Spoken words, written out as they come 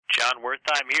John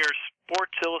Wertheim here,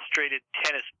 Sports Illustrated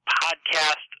Tennis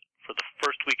Podcast for the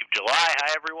first week of July.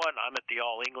 Hi, everyone. I'm at the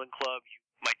All England Club. You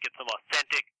might get some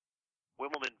authentic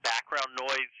Wimbledon background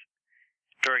noise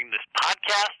during this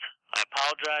podcast. I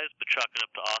apologize, but chalk it up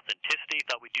to authenticity.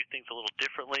 Thought we'd do things a little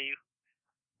differently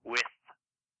with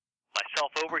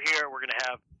myself over here. We're going to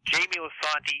have Jamie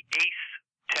Lasanti, ace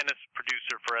tennis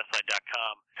producer for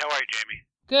SI.com. How are you, Jamie?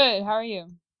 Good. How are you?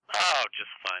 Oh,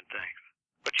 just fine, thanks.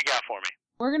 What you got for me?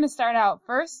 We're going to start out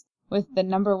first with the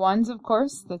number ones, of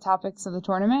course, the topics of the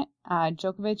tournament,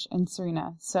 Djokovic and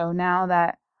Serena. So now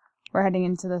that we're heading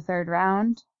into the third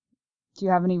round, do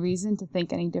you have any reason to think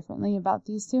any differently about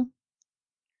these two?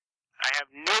 I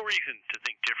have no reason to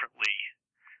think differently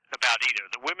about either.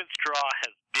 The women's draw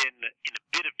has been in a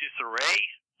bit of disarray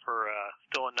for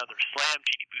still another slam.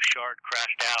 Genie Bouchard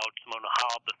crashed out. Simona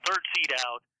Halep, the third seed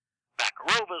out.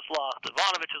 Makarova's lost.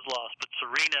 Ivanovic has lost. But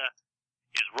Serena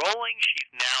is rolling.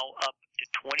 She's now up to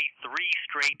 23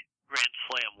 straight Grand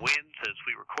Slam wins. As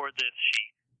we record this, she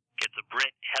gets a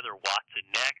Brit, Heather Watson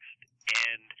next.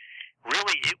 And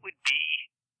really, it would be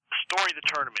the story of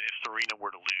the tournament if Serena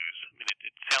were to lose. I mean,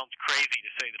 it sounds crazy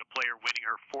to say that a player winning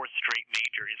her fourth straight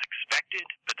major is expected,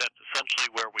 but that's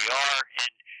essentially where we are.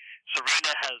 And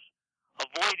Serena has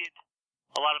avoided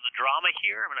a lot of the drama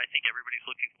here. I mean, I think everybody's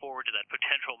looking forward to that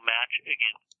potential match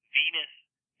against Venus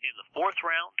in the fourth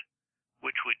round,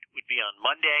 which would be on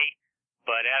Monday.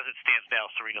 But as it stands now,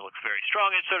 Serena looks very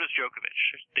strong, and so does Djokovic.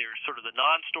 There's sort of the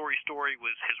non-story story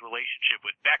was his relationship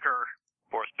with Becker.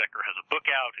 Boris Becker has a book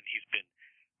out, and he's been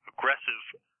aggressive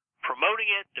promoting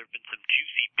it. There have been some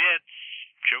juicy bits.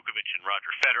 Djokovic and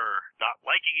Roger Federer not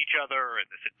liking each other, and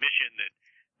this admission that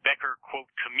Becker, quote,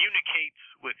 communicates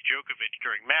with Djokovic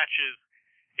during matches.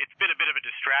 It's been a bit of a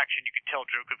distraction. You can tell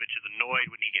Djokovic is annoyed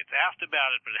when he gets asked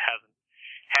about it, but it hasn't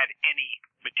had any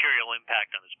material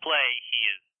impact on his play. He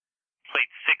has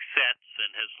played 6 sets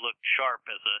and has looked sharp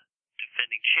as a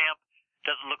defending champ.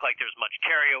 Doesn't look like there's much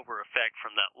carryover effect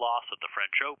from that loss at the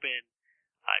French Open.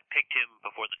 I picked him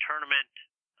before the tournament.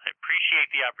 I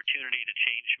appreciate the opportunity to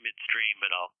change midstream,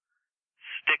 but I'll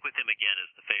stick with him again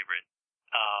as the favorite.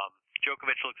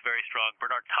 Djokovic looks very strong.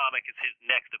 Bernard Tomic is his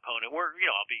next opponent.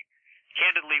 I'll be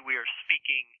candidly, we are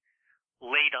speaking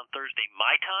late on Thursday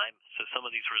my time, so some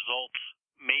of these results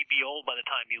may be old by the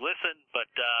time you listen, but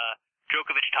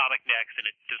Djokovic, Tomic next, and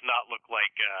it does not look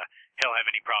like he'll have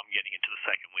any problem getting into the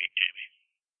second week, Jamie.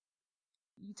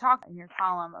 You talk in your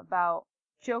column about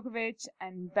Djokovic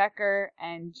and Becker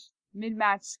and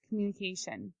mid-match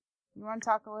communication. You want to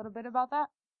talk a little bit about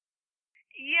that?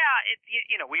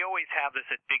 Yeah, we always have this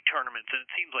at big tournaments, and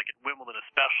it seems like at Wimbledon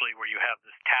especially, where you have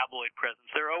this tabloid presence,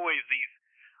 there are always these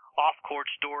off-court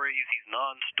stories, these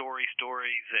non-story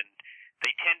stories, and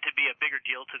they tend to be a bigger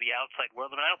deal to the outside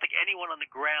world. And I don't think anyone on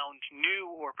the ground knew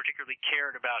or particularly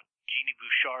cared about Genie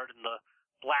Bouchard and the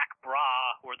black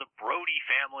bra, or the Brody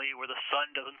family, where the son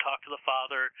doesn't talk to the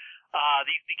father.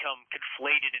 These become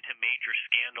conflated into major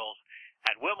scandals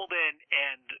at Wimbledon,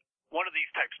 and one of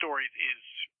these type stories is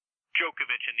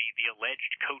Djokovic and the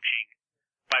alleged coaching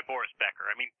by Boris Becker.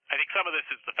 I mean, I think some of this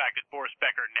is the fact that Boris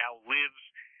Becker now lives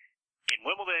in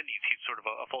Wimbledon. He's sort of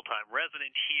a full-time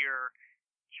resident here.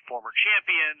 He's a former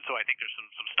champion, so I think there's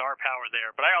some star power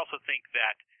there. But I also think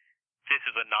that this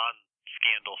is a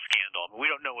non-scandal scandal. I mean, we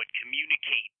don't know what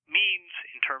communicate means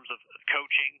in terms of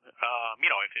coaching.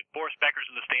 If Boris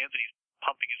Becker's in the stands and he's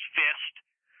pumping his fist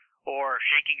or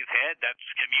shaking his head, that's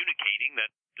communicating.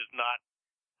 That does not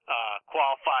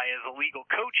qualify as illegal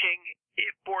coaching.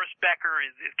 If Boris Becker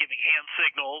is giving hand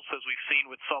signals, as we've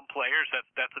seen with some players,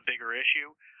 that's a bigger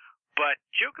issue. But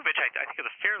Djokovic, I think, is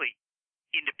a fairly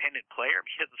independent player. I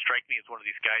mean, he doesn't strike me as one of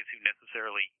these guys who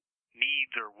necessarily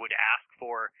needs or would ask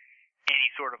for any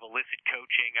sort of illicit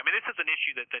coaching. I mean, this is an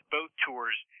issue that both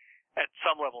tours at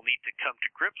some level need to come to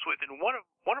grips with. And one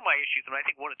of my issues, and I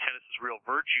think one of tennis's real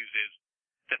virtues, is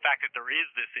the fact that there is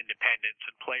this independence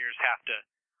and players have to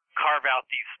carve out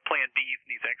these plan Bs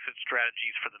and these exit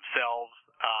strategies for themselves.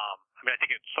 I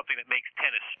think it's something that makes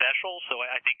tennis special. So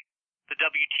I think the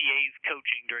WTA's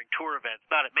coaching during tour events,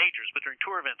 not at majors, but during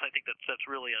tour events, I think that's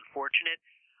really unfortunate.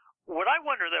 What I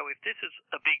wonder, though, if this is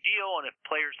a big deal and if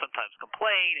players sometimes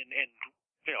complain and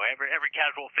every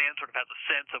casual fan sort of has a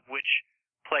sense of which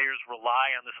players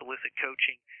rely on this illicit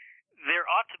coaching, there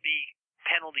ought to be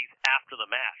penalties after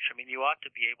the match. I mean, you ought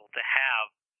to be able to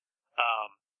have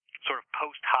sort of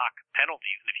post hoc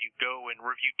penalties. And if you go and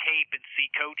review tape and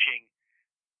see coaching,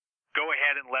 go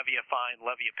ahead and levy a fine,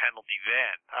 levy a penalty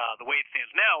then. The way it stands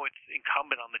now, it's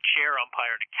incumbent on the chair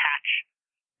umpire to catch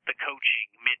the coaching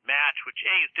mid-match, which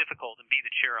A, is difficult, and B,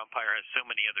 the chair umpire has so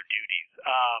many other duties.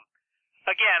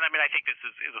 again, I mean, I think this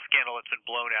is a scandal that's been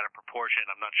blown out of proportion.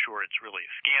 I'm not sure it's really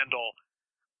a scandal,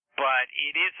 but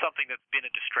it is something that's been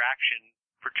a distraction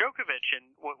for Djokovic.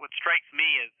 And what strikes me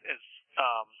is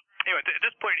anyway, at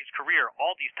this point in his career,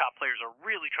 all these top players are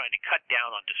really trying to cut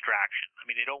down on distraction. I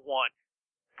mean, they don't want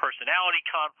personality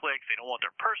conflicts. They don't want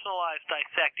their personal lives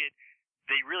dissected.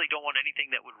 They really don't want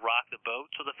anything that would rock the boat.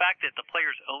 So the fact that the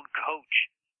player's own coach,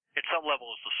 at some level,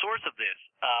 is the source of this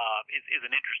is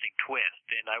an interesting twist.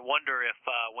 And I wonder if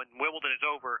when Wimbledon is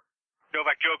over,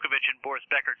 Novak Djokovic and Boris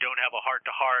Becker don't have a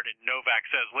heart-to-heart, and Novak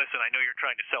says, "Listen, I know you're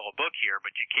trying to sell a book here,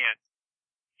 but you can't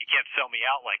sell me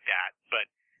out like that." But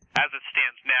as it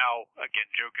stands now, again,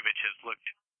 Djokovic has looked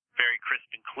very crisp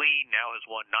and clean. Now has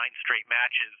won 9 straight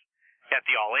matches at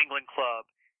the All England Club,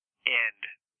 and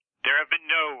there have been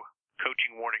no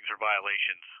coaching warnings or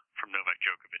violations from Novak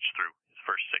Djokovic through his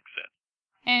first 6 sets.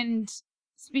 And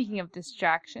speaking of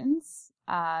distractions,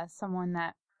 someone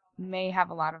that may have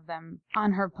a lot of them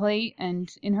on her plate and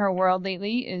in her world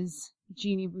lately is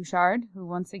Genie Bouchard, who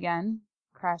once again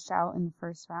crashed out in the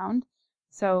first round.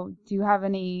 So do you have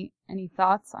any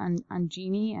thoughts on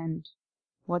Genie and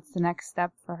what's the next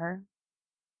step for her?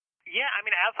 Yeah, I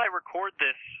mean, as I record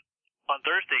this on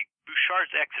Thursday,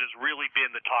 Bouchard's exit has really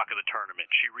been the talk of the tournament.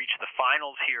 She reached the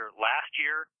finals here last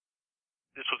year.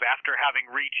 This was after having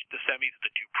reached the semis at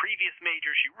the 2 previous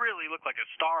majors. She really looked like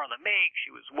a star on the make.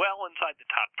 She was well inside the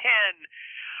top 10.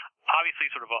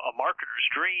 Obviously sort of a marketer's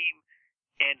dream.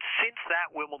 And since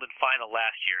that Wimbledon final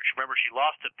last year, remember she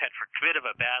lost to Petra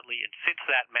Kvitova badly, and since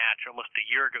that match, almost a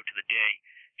year ago to the day,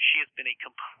 she has been a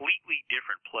completely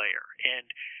different player. And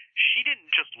she didn't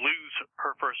just lose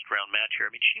her first round match here.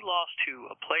 I mean, she lost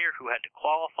to a player who had to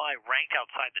qualify, ranked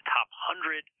outside the top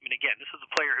 100. I mean, again, this is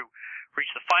a player who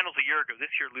reached the finals a year ago.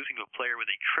 This year, losing to a player with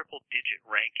a triple-digit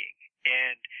ranking.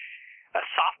 And a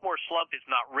sophomore slump is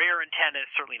not rare in tennis,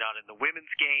 certainly not in the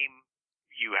women's game.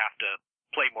 You have to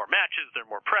play more matches. There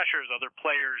are more pressures. Other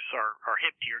players are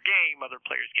hip to your game. Other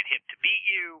players get hip to beat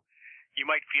you. You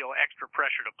might feel extra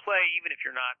pressure to play, even if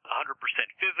you're not 100%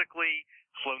 physically.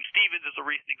 Sloane Stephens is a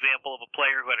recent example of a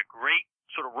player who had a great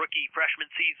sort of rookie freshman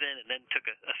season and then took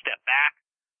a step back.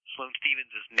 Sloane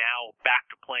Stephens is now back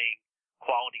to playing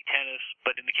quality tennis.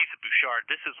 But in the case of Bouchard,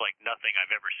 this is like nothing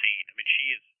I've ever seen. I mean,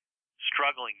 she is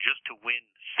struggling just to win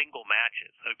single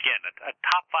matches. Again, a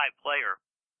top 5 player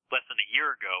less than a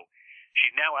year ago.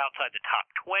 She's now outside the top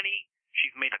 20.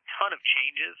 She's made a ton of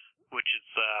changes, which is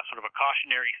sort of a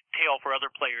cautionary tale for other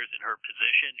players in her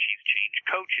position. She's changed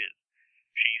coaches.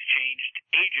 She's changed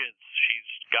agents. She's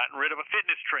gotten rid of a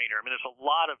fitness trainer. I mean, there's a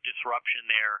lot of disruption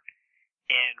there.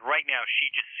 And right now she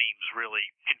just seems really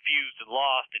confused and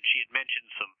lost. And she had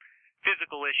mentioned some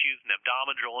physical issues, an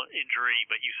abdominal injury,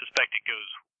 but you suspect it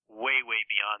goes way, way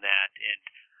beyond that. And,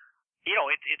 you know,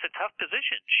 it's a tough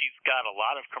position. She's got a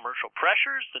lot of commercial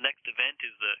pressures. The next event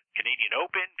is the Canadian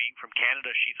Open. Being from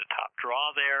Canada, she's a top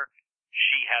draw there.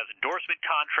 She has endorsement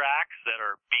contracts that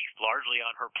are based largely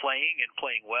on her playing and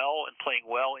playing well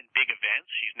in big events.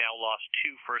 She's now lost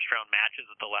 2 first-round matches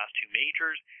at the last 2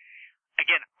 majors.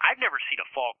 Again, I've never seen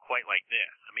a fall quite like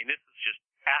this. I mean, this is just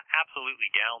absolutely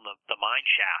down the mine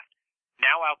shaft.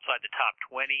 Now outside the top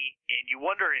 20, and you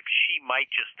wonder if she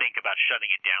might just think about shutting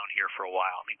it down here for a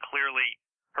while. I mean, clearly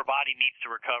her body needs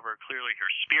to recover. Clearly her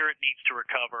spirit needs to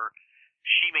recover.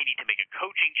 She may need to make a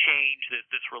coaching change.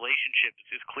 This relationship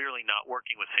is clearly not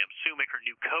working with Sam Sumik, her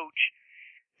new coach.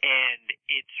 And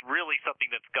it's really something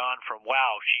that's gone from,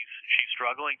 wow, she's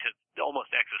struggling, to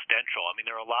almost existential. I mean,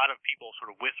 there are a lot of people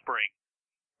sort of whispering,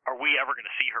 are we ever going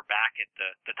to see her back at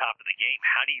the top of the game?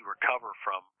 How do you recover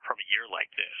from a year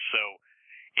like this? So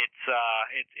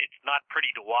it's not pretty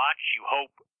to watch. You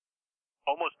hope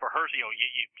almost for her, you know,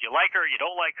 you like her, you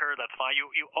don't like her, that's fine.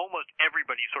 You almost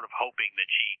everybody's sort of hoping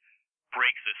that she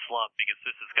breaks this slump, because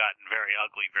this has gotten very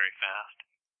ugly very fast.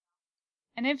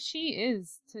 And if she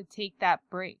is to take that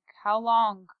break, how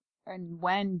long and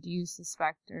when do you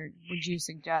suspect, or would you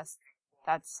suggest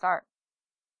that start?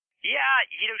 Yeah,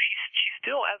 you know, she's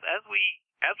still, as we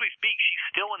speak, she's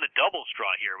still in the doubles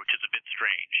draw here, which is a bit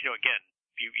strange. You know, again,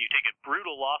 you take a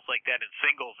brutal loss like that in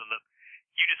singles, and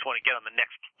you just want to get on the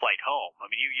next flight home. I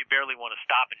mean, you barely want to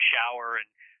stop and shower and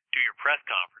do your press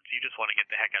conference. You just want to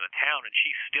get the heck out of town, and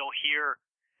she's still here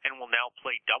and will now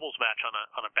play doubles match on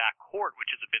a back court,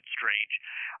 which is a bit strange.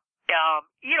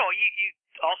 You know, you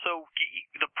also,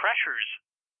 the pressures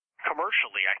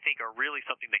commercially, I think, are really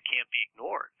something that can't be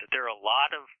ignored. That there are a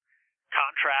lot of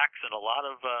contracts and a lot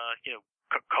of, you know,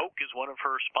 Coke is one of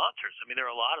her sponsors. I mean, there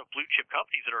are a lot of blue chip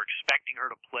companies that are expecting her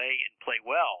to play and play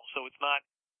well. So it's not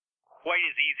quite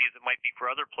as easy as it might be for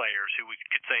other players who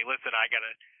could say, listen, I got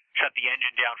to shut the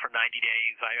engine down for 90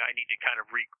 days. I need to kind of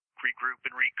regroup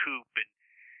and recoup and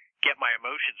get my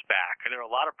emotions back. There are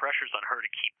a lot of pressures on her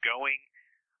to keep going.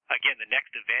 Again, the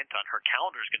next event on her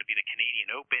calendar is going to be the Canadian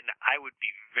Open. I would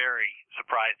be very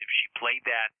surprised if she played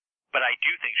that, but I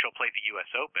do think she'll play the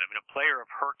U.S. Open. I mean, a player of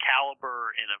her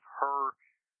caliber and of her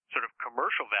sort of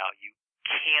commercial value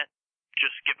can't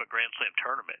just skip a Grand Slam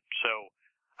tournament. So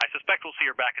I suspect we'll see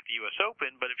her back at the U.S.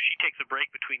 Open, but if she takes a break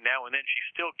between now and then,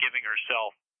 she's still giving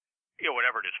herself,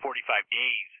 whatever it is, 45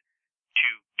 days to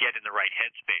get in the right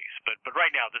headspace. But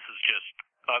right now, this is just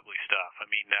ugly stuff. I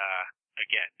mean,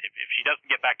 again, if she doesn't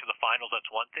get back to the finals,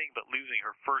 that's one thing, but losing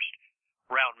her first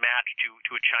round match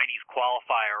to a Chinese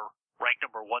qualifier ranked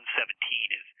number 117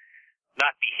 is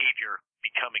not behavior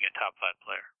becoming a top 5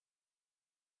 player.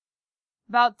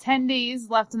 About 10 days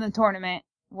left in the tournament.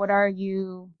 What are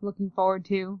you looking forward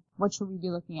to? What should we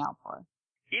be looking out for?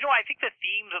 I think the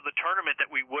themes of the tournament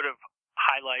that we would have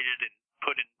highlighted and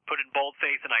put in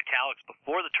boldface and italics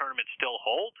before the tournament still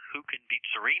hold. Who can beat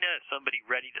Serena? Is somebody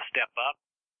ready to step up?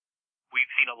 We've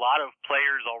seen a lot of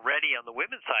players already on the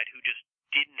women's side who just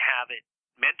didn't have it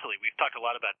mentally. We've talked a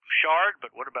lot about Bouchard,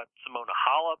 but what about Simona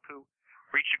Halep, who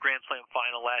reached a Grand Slam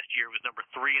final last year, was number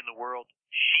 3 in the world?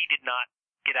 She did not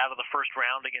get out of the first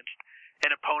round against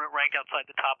an opponent ranked outside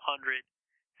the top 100.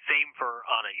 Same for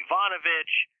Ana Ivanovic.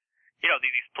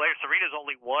 These players, Serena's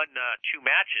only won 2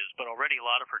 matches, but already a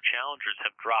lot of her challengers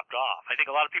have dropped off. I think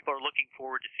a lot of people are looking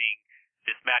forward to seeing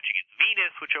this match against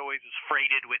Venus, which always is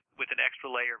freighted with an extra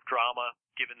layer of drama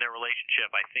given their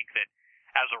relationship. I think that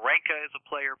Azarenka is a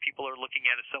player people are looking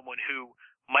at as someone who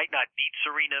might not beat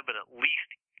Serena, but at least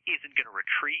isn't going to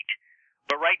retreat.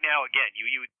 But right now, again,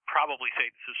 you would probably say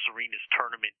this is Serena's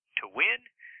tournament to win.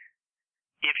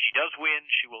 If she does win,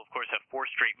 she will, of course, have 4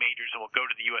 straight majors and will go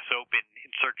to the U.S. Open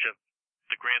in search of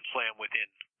the Grand Slam within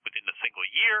a single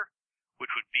year,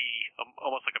 which would be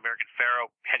almost like American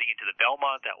Pharaoh heading into the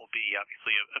Belmont. That will be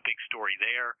obviously a big story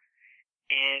there.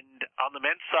 And on the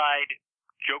men's side,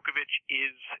 Djokovic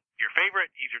is your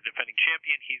favorite. He's your defending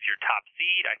champion. He's your top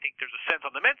seed. I think there's a sense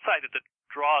on the men's side that the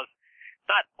draw is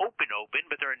not open,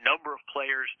 but there are a number of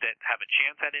players that have a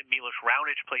chance at it. Milos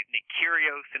Raonic plays Nick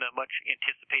Kyrgios in a much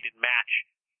anticipated match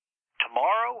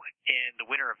tomorrow, and the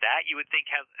winner of that you would think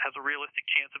has a realistic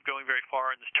chance of going very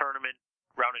far in this tournament.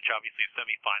 Raonic obviously a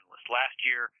semifinalist last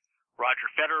year. Roger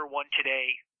Federer won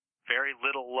today. Very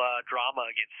little drama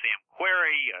against Sam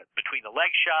Querrey between the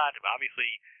leg shot. Obviously,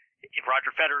 if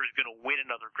Roger Federer is going to win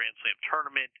another Grand Slam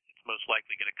tournament, it's most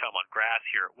likely going to come on grass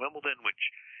here at Wimbledon, which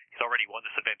he's already won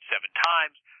this event 7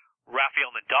 times. Rafael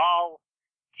Nadal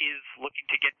is looking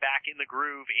to get back in the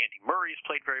groove. Andy Murray has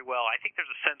played very well. I think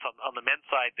there's a sense on the men's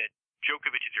side that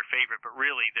Djokovic is your favorite, but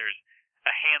really there's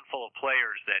a handful of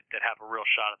players that have a real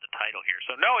shot at the title here.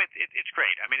 So no, it's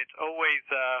great. I mean, it's always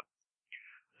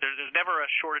there's never a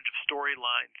shortage of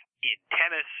storylines in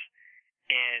tennis,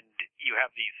 and you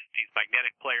have these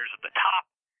magnetic players at the top,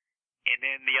 and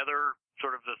then the other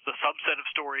sort of the subset of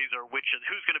stories are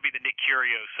who's going to be the Nick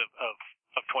Kyrgios of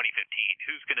 2015?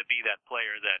 Who's going to be that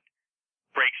player that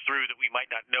breaks through that we might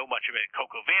not know much about?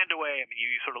 Coco Vandeweghe. I mean,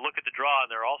 you sort of look at the draw,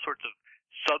 and there are all sorts of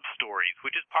sub-stories,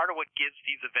 which is part of what gives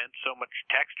these events so much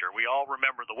texture. We all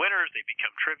remember the winners. They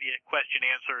become trivia, question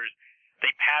answers.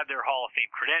 They pad their Hall of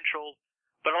Fame credentials.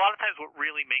 But a lot of times what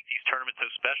really makes these tournaments so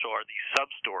special are these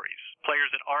sub-stories. Players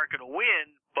that aren't going to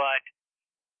win, but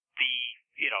the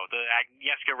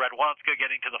Agnieszka Radwanska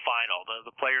getting to the final,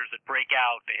 the players that break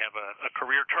out, they have a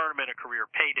career tournament, a career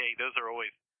payday. Those are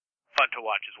always fun to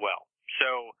watch as well.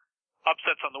 So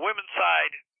upsets on the women's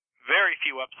side, very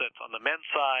few upsets on the men's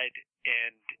side,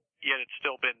 and yet it's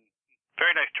still been a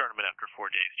very nice tournament after 4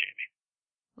 days, Jamie.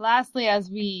 Lastly, as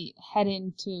we head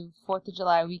into 4th of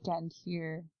July weekend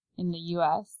here in the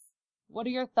U.S., what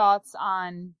are your thoughts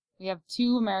on, we have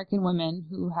 2 American women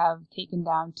who have taken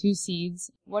down 2 seeds.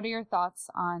 What are your thoughts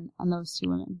on those 2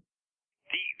 women?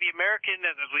 The American,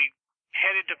 as we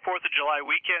head into 4th of July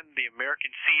weekend, the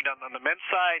American seed on the men's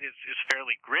side is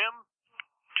fairly grim.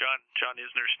 John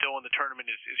Isner still in the tournament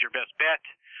is your best bet.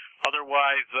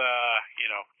 Otherwise,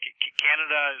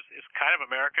 Canada is kind of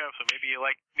America, so maybe you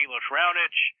like Milos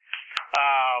Raonic.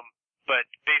 But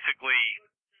basically,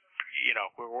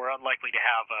 we're unlikely to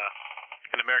have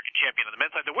an American champion on the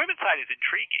men's side. The women's side is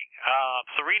intriguing.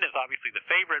 Serena is obviously the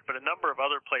favorite, but a number of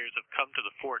other players have come to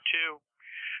the fore too.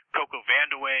 Coco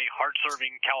Vandeweghe,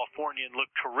 hard-serving Californian,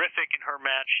 looked terrific in her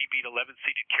match. She beat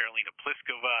 11-seeded Karolina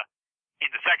Pliskova. In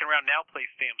the second round now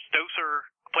plays Sam Stosur,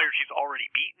 a player she's already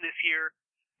beaten this year.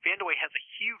 Vandeweghe has a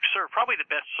huge serve, probably the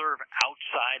best serve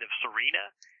outside of Serena,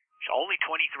 She's only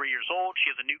 23 years old.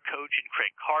 She has a new coach in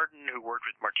Craig Carden, who worked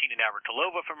with Martina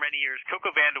Navratilova for many years.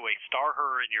 Coco Vandeweghe, star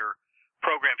her in your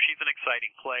program. She's an exciting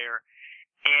player.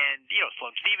 And,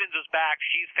 Sloane Stephens is back.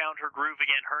 She's found her groove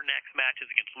again. Her next match is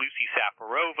against Lucy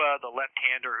Safarova, the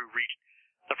left-hander who reached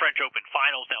the French Open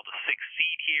finals, now the 6th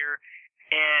seed here.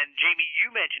 And, Jamie, you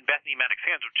mentioned Bethany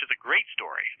Mattek-Sands, which is a great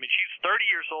story. I mean, she's 30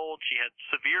 years old. She had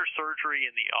severe surgery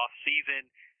in the off-season,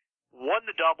 won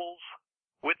the doubles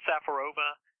with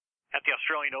Safarova at the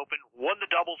Australian Open, won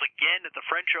the doubles again at the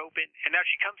French Open, and now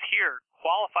she comes here,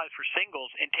 qualifies for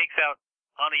singles, and takes out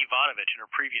Ana Ivanovic in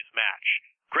her previous match.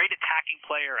 Great attacking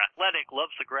player, athletic,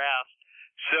 loves the grass.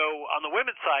 So on the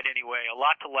women's side anyway, a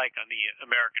lot to like on the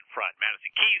American front.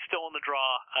 Madison Keys still in the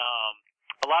draw.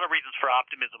 A lot of reasons for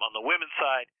optimism on the women's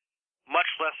side, much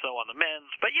less so on the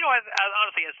men's. But,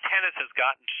 honestly, as tennis has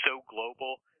gotten so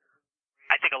global,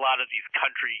 I think a lot of these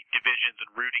country divisions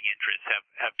and rooting interests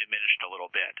have diminished a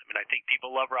little bit. I mean, I think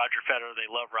people love Roger Federer.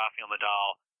 They love Rafael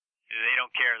Nadal. They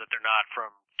don't care that they're not from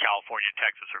California,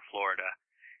 Texas, or Florida.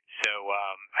 So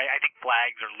I think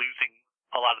flags are losing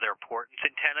a lot of their importance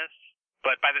in tennis.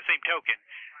 But by the same token,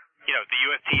 the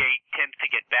USTA tends to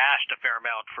get bashed a fair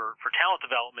amount for talent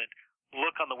development.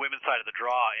 Look on the women's side of the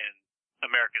draw, and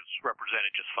America's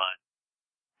represented just fine.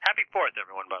 Happy 4th,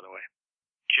 everyone, by the way.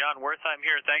 John Wertheim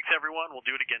here. Thanks, everyone. We'll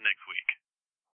do it again next week.